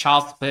words of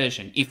Charles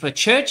Spurgeon, if a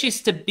church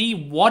is to be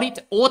what it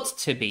ought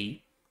to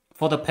be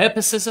for the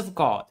purposes of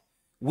God,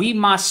 we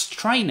must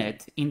train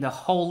it in the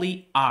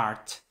holy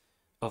art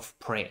of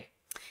prayer.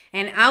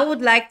 And I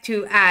would like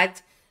to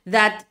add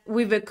that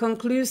with a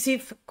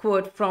conclusive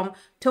quote from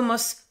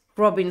Thomas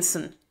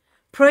Robinson.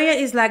 Prayer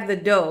is like the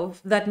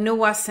dove that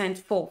Noah sent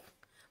forth,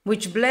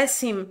 which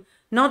blessed him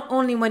not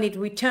only when it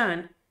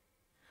returned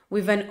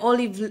with an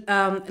olive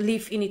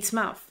leaf in its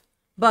mouth,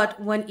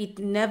 but when it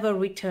never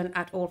returned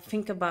at all.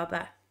 Think about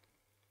that.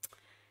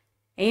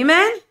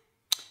 Amen?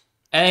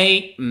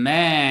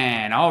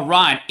 Amen. All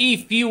right.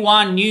 If you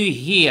are new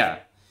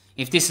here,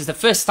 if this is the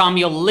first time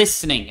you're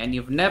listening and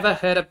you've never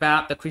heard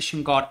about the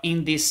Christian God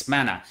in this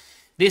manner,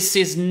 this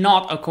is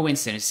not a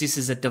coincidence. This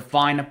is a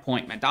divine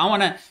appointment. I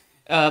want to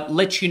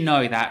let you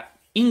know that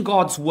in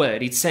God's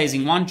word, it says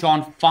in 1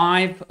 John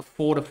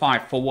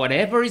 5:4-5, for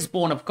whatever is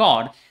born of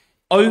God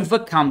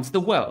overcomes the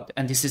world.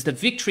 And this is the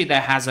victory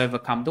that has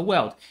overcome the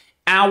world.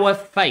 Our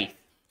faith.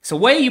 So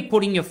where you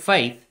putting your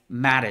faith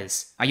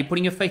matters. Are you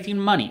putting your faith in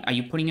money? Are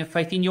you putting your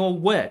faith in your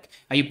work?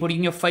 Are you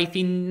putting your faith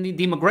in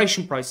the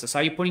immigration process?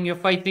 Are you putting your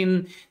faith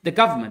in the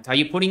government? Are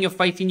you putting your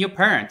faith in your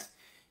parents?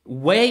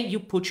 Where you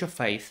put your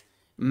faith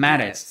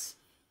matters.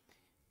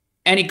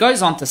 And it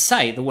goes on to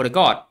say, the word of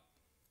God,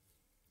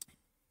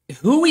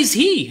 who is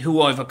he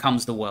who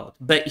overcomes the world?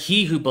 But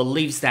he who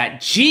believes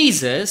that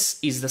Jesus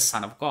is the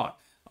Son of God.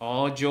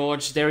 Oh,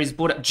 George, there is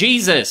Buddha.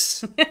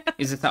 Jesus.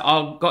 Is it?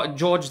 Oh, God,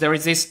 George, there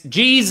is this.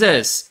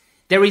 Jesus.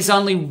 There is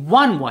only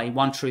one way,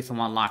 one truth, and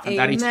one life, and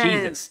Amen. that is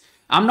Jesus.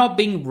 I'm not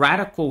being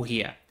radical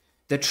here.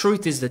 The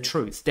truth is the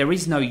truth. There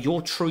is no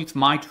your truth,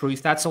 my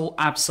truth. That's all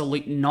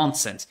absolute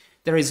nonsense.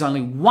 There is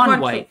only one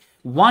way,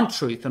 one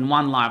truth, and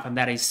one life, and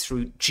that is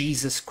through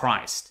Jesus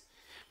Christ.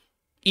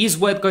 His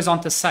word goes on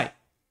to say,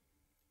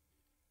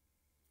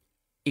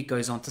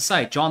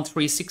 John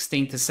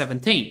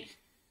 3:16-17,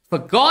 for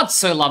God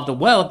so loved the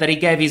world that he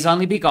gave his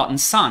only begotten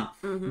Son,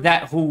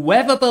 that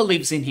whoever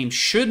believes in him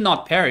should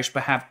not perish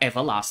but have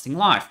everlasting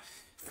life.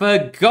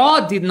 For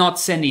God did not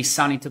send his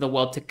Son into the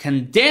world to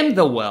condemn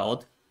the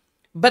world,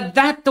 but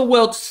that the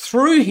world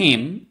through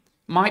him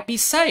might be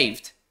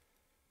saved.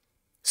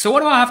 So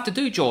what do I have to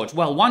do, George?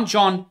 Well, 1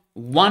 John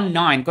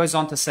 1:9 goes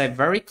on to say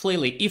very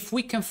clearly, if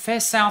we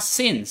confess our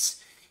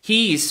sins,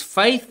 he is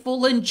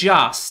faithful and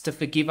just to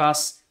forgive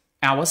us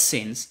our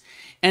sins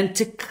and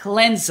to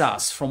cleanse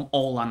us from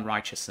all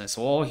unrighteousness.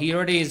 Oh,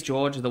 here it is,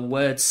 George, the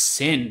word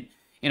sin.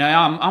 You know,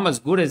 I'm as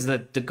good as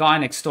the guy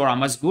next door.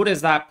 I'm as good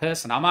as that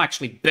person. I'm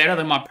actually better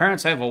than my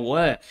parents ever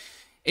were.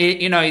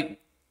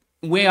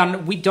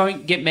 We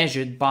don't get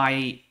measured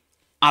by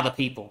other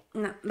people.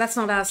 No, that's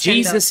not our standard.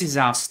 Jesus is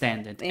our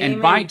standard. Amen.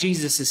 And by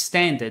Jesus'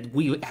 standard,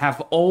 we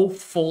have all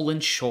fallen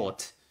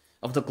short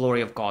of the glory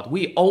of God.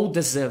 We all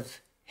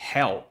deserve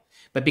hell.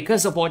 But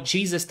because of what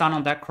Jesus done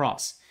on that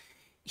cross,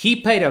 he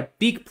paid a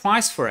big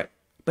price for it,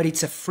 but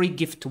it's a free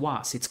gift to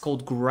us. It's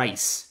called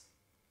grace.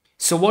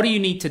 So what do you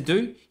need to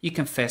do? You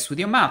confess with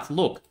your mouth.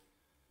 Look,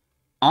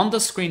 on the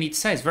screen it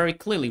says very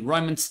clearly,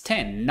 Romans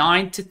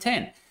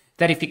 10:9-10,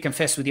 that if you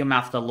confess with your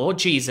mouth the Lord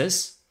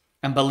Jesus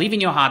and believe in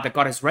your heart that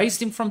God has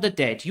raised him from the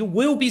dead, you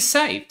will be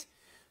saved.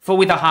 For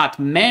with the heart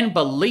man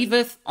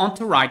believeth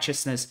unto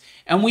righteousness,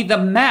 and with the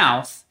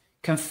mouth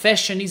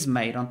confession is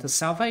made unto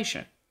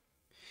salvation.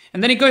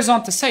 And then he goes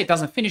on to say, it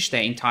doesn't finish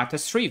there, in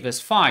Titus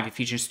 3:5,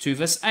 Ephesians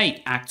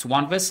 2:8, Acts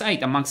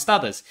 1:8, amongst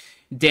others.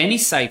 Then he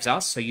saves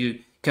us, so you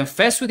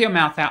confess with your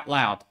mouth out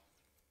loud.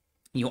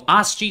 You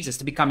ask Jesus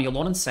to become your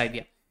Lord and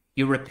Savior.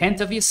 You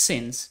repent of your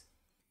sins,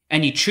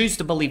 and you choose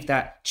to believe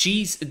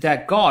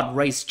that God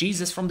raised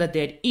Jesus from the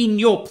dead in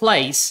your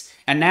place,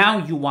 and now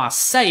you are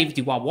saved,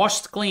 you are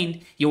washed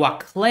clean, you are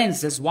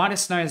cleansed as white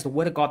as snow, as the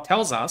Word of God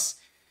tells us.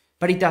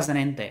 But it doesn't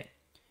end there.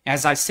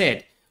 As I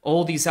said,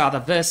 all these other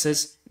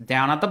verses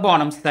down at the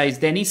bottom says,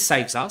 then he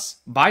saves us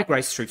by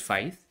grace through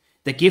faith,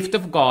 the gift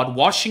of God,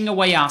 washing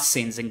away our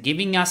sins and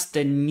giving us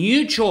the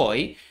new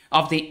joy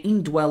of the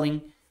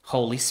indwelling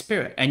Holy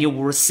Spirit. And you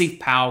will receive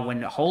power when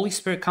the Holy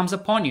Spirit comes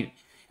upon you,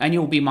 and you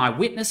will be my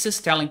witnesses,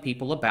 telling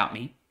people about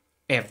me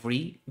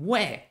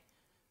everywhere.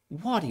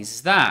 What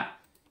is that?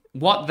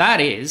 What that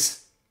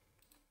is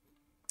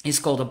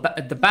called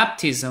the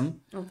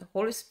baptism of the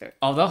Holy Spirit.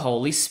 Of the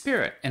Holy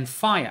Spirit and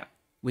fire.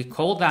 We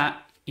call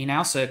that in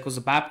our circles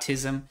the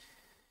baptism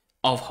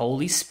of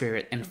Holy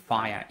Spirit and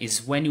fire.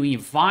 Is when you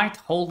invite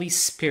Holy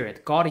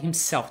Spirit, God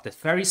himself, the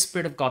very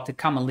Spirit of God, to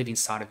come and live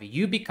inside of you.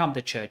 You become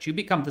the church, you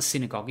become the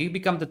synagogue, you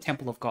become the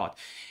temple of God,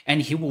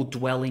 and he will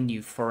dwell in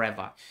you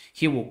forever.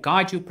 He will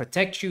guide you,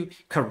 protect you,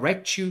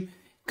 correct you,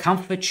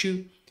 comfort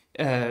you.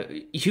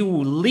 He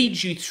will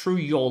lead you through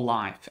your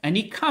life. And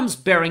he comes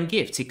bearing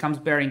gifts. He comes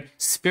bearing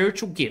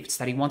spiritual gifts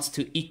that he wants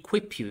to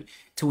equip you,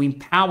 to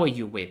empower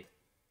you with,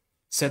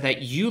 so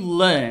that you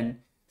learn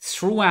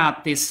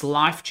throughout this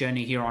life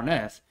journey here on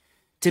earth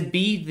to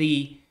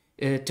be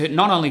to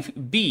not only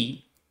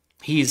be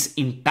his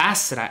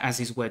ambassador, as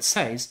his word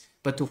says,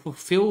 but to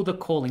fulfill the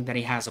calling that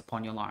he has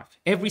upon your life.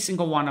 Every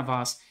single one of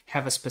us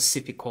have a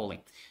specific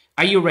calling.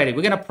 Are you ready?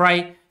 We're going to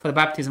pray for the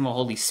baptism of the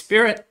Holy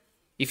Spirit.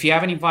 If you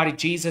haven't invited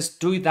Jesus,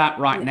 do that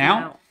right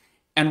now.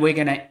 And we're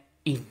going to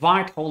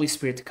invite Holy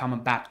Spirit to come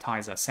and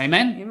baptize us.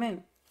 Amen?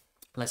 Amen.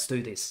 Let's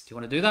do this. Do you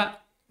want to do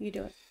that? You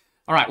do it.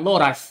 All right,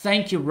 Lord, I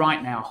thank you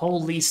right now.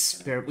 Holy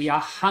Spirit, we are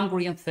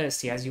hungry and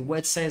thirsty. As your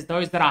word says,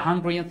 those that are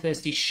hungry and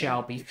thirsty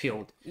shall be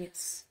filled.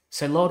 Yes.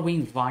 So, Lord, we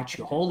invite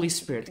you, Holy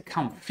Spirit, to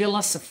come fill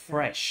us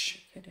afresh.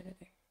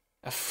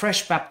 A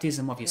fresh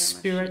baptism of your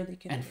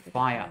spirit and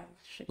fire.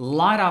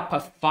 Light up a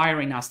fire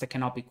in us that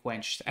cannot be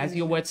quenched. As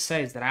your word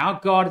says, that our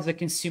God is a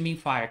consuming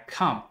fire.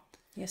 Come.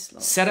 Yes,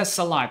 Lord. Set us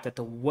alight that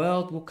the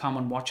world will come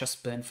and watch us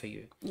burn for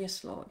you.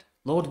 Yes, Lord.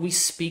 Lord, we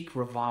speak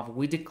revival.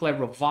 We declare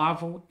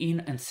revival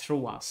in and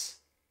through us.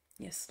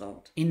 Yes,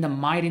 Lord. In the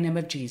mighty name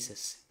of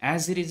Jesus,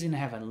 as it is in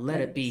heaven,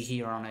 let it be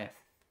here on earth.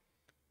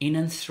 In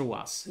and through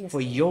us. Yes,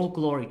 for Lord. your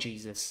glory,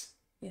 Jesus.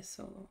 Yes,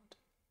 oh Lord.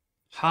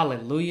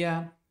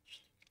 Hallelujah.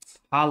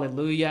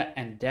 Hallelujah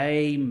and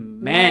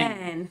amen.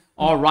 Man.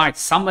 All right.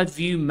 Some of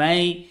you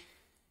may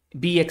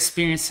be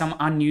experiencing some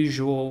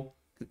unusual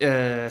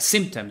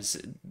symptoms.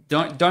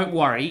 Don't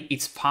worry.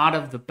 It's part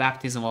of the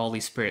baptism of the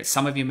Holy Spirit.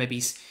 Some of you may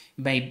be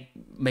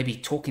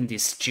talking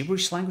this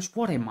gibberish language.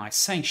 What am I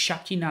saying?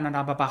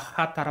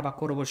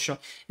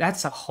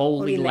 That's a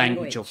holy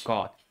language of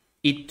God.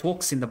 It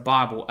talks in the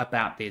Bible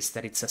about this,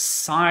 that it's a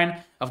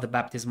sign of the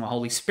baptism of the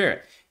Holy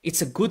Spirit.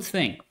 It's a good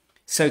thing.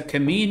 So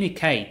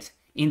communicate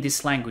in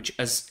this language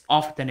as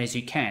often as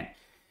you can.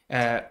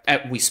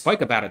 We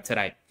spoke about it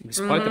today. We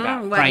spoke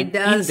about praying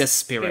in the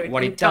Spirit,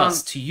 what it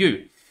does to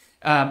you.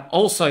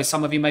 Also,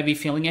 some of you may be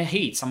feeling a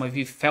heat. Some of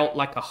you felt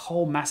like a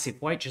whole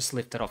massive weight just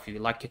lifted off you,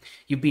 like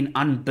you've been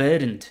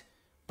unburdened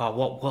by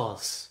what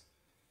was.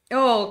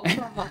 Oh,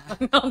 come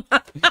on.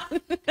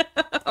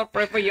 I'll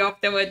pray for you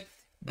afterwards.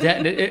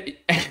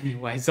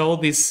 Anyways, all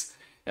this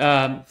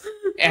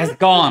has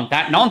gone.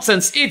 That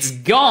nonsense, it's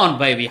gone,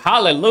 baby.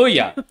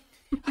 Hallelujah.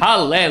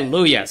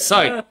 Hallelujah.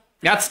 So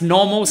that's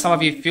normal. Some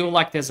of you feel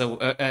like there's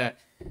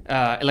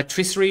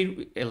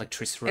electricity.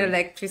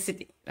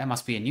 That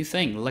must be a new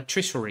thing.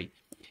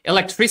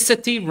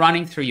 Electricity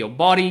running through your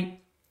body,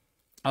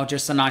 or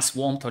just a nice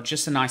warmth, or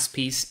just a nice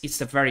peace. It's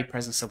the very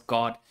presence of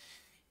God.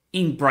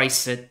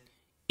 Embrace it,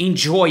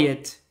 enjoy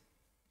it,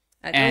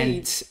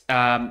 and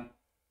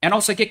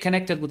also get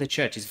connected with the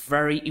church. It's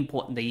very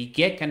important that you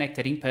get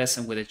connected in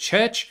person with a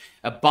church,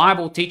 a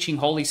Bible teaching,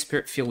 Holy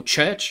Spirit filled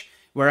church,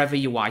 wherever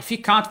you are. If you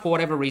can't, for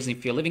whatever reason,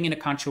 if you're living in a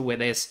country where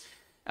there's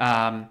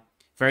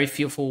very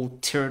fearful,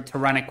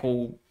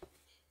 tyrannical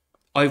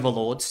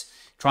overlords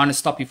trying to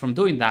stop you from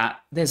doing that,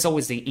 there's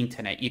always the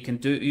internet. You can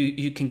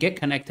get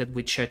connected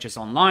with churches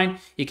online.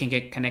 You can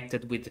get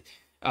connected with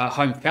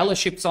home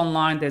fellowships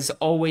online. There's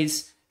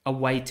always a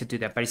way to do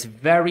that. But it's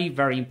very,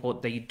 very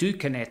important that you do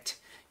connect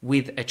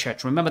with a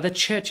church. Remember, the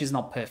church is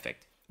not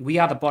perfect. We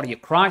are the body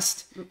of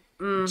Christ.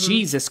 Mm-hmm.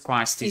 Jesus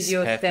Christ is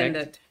your perfect.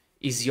 Standard.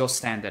 Is your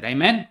standard.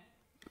 Amen?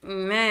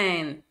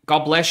 Amen.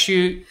 God bless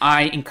you.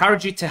 I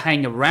encourage you to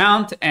hang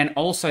around. And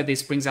also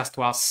this brings us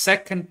to our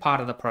second part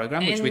of the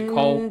program, which we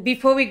call...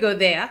 Before we go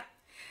there,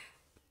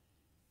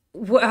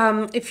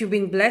 if you've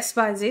been blessed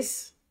by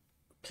this,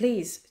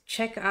 please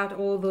check out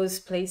all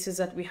those places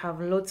that we have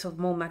lots of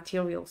more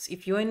materials.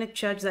 If you're in a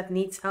church that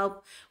needs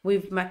help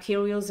with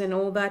materials and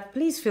all that,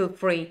 please feel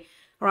free.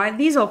 All right?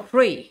 These are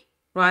free,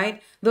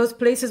 right? Those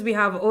places we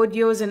have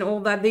audios and all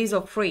that, these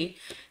are free.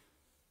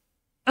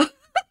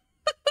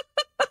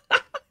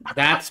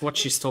 That's what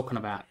she's talking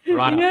about,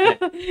 right? Yeah,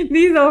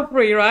 these are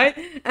free, right?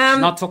 She's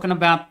not talking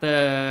about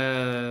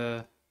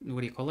the,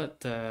 what do you call it?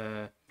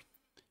 The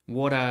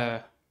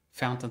water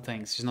fountain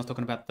things. She's not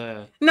talking about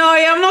the... No,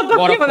 I'm not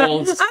talking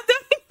about that. I'm talking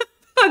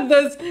about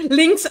those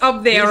links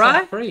up there, right?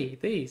 These are free,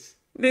 these.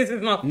 This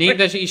is not free.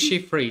 Neither is she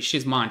free.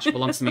 She's mine. She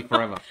belongs to me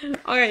forever.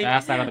 Okay.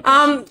 That's out of the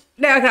question.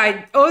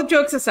 Okay, all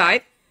jokes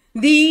aside,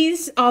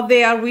 these are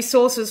their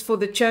resources for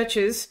the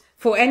churches,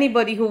 for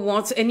anybody who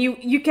wants, and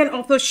you can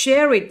also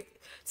share it.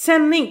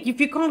 Send link.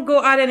 If you can't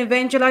go out and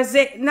evangelize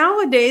it,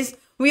 nowadays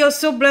we are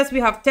so blessed.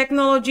 We have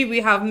technology, we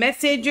have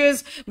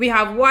messages, we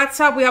have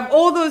WhatsApp, we have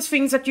all those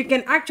things that you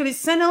can actually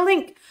send a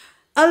link.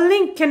 A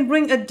link can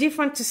bring a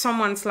difference to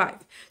someone's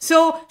life.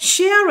 So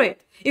share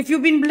it. If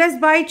you've been blessed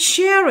by it,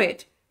 share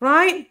it,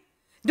 right?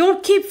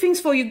 Don't keep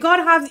things for you.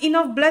 God has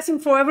enough blessing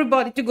for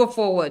everybody to go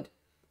forward.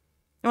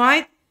 All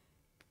right?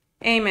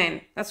 Amen.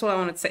 That's what I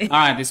want to say. All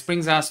right, this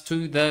brings us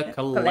to the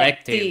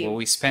collective, where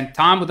we spend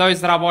time with those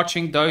that are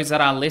watching, those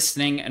that are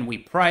listening, and we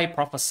pray,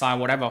 prophesy,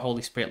 whatever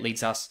Holy Spirit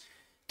leads us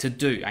to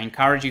do. I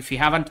encourage you, if you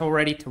haven't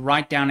already, to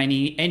write down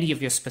any of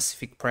your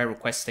specific prayer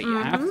requests that you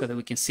have, so that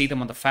we can see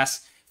them on the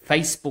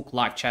Facebook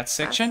live chat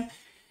section.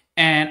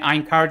 And I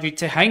encourage you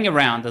to hang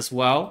around as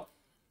well,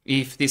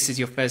 if this is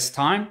your first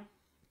time.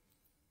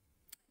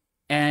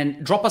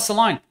 And drop us a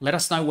line. Let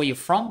us know where you're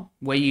from,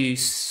 where you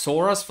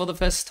saw us for the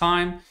first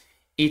time.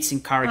 It's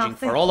encouraging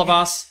for all of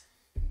us.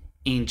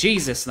 In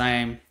Jesus'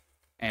 name,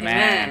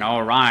 Amen.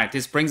 All right.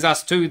 This brings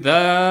us to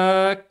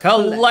the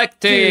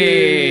collective.